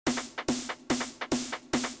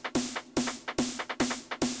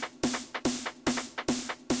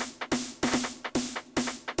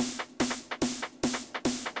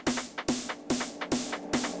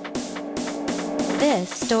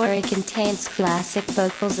story contains classic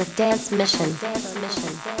vocals of Dance Mission.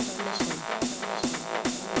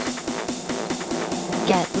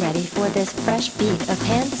 Get ready for this fresh beat of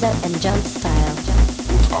hands up and jump style.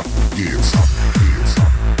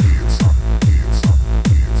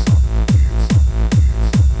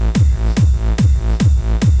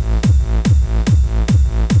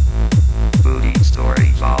 Booty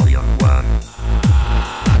Story Volume 1.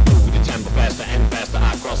 I go the tempo faster and faster,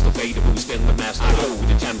 I cross the fader boost in the master. I go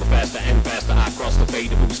the tempo faster and faster, I cross the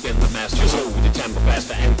fader boost in the master. Just go the tempo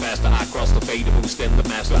faster and faster, I cross the fader boost in the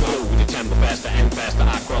master. I go the tempo faster and faster,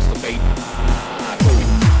 I cross the fader. I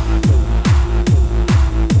go.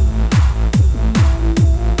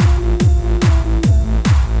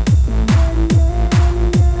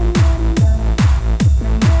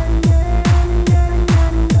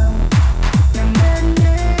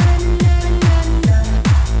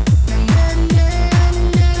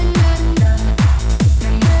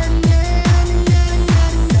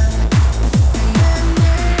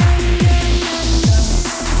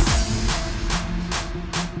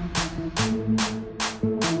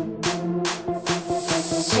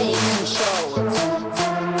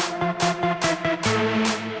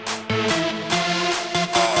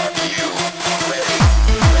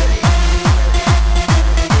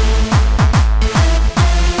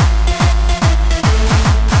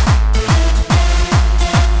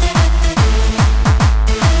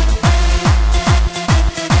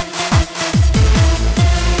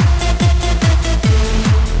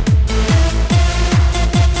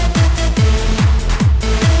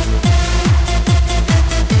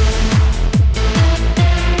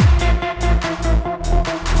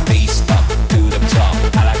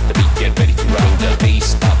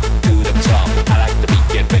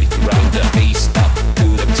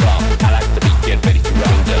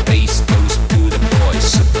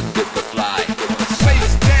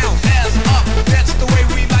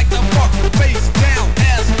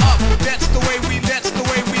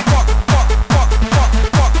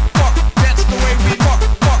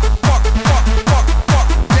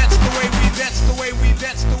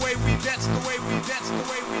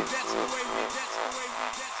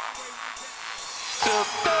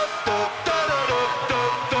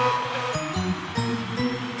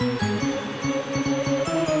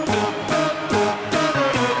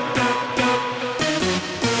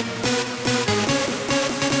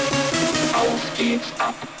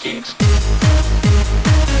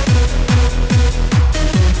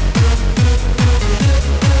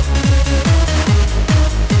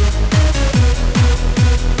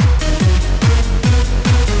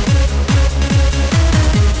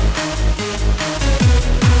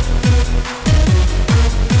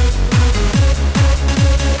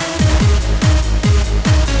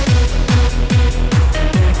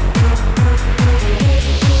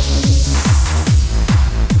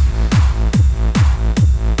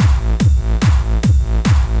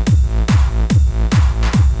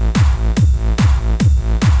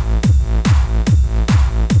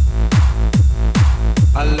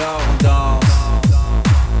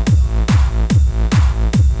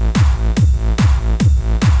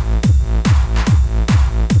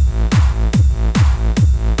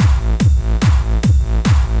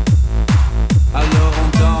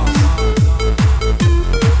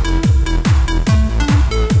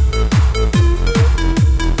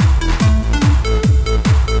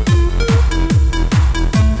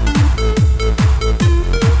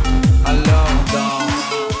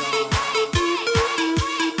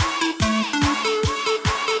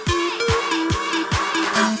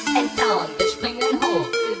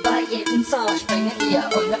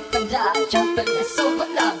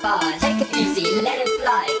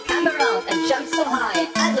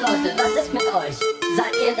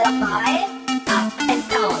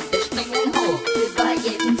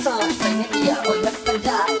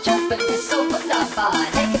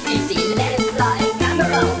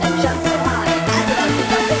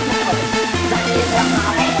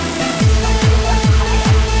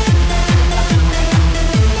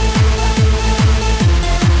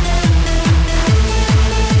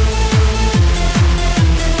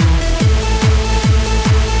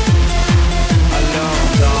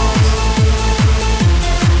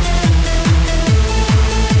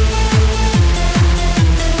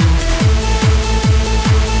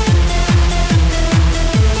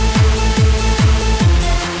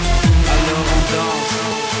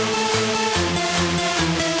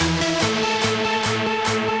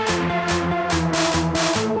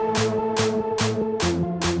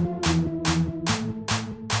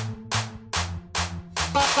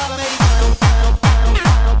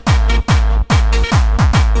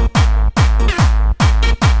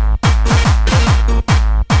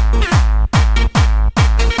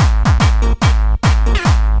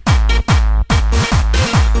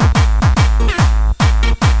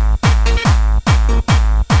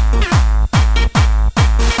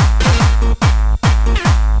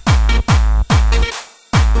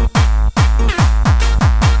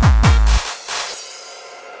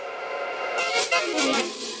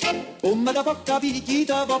 capire chi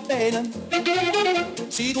ti va bene.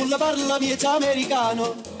 Se tu la parla miezza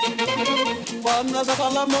americano, quando si fa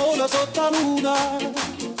l'amore sotto la luna,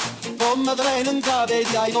 come treno in capo di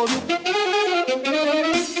I love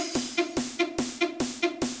you.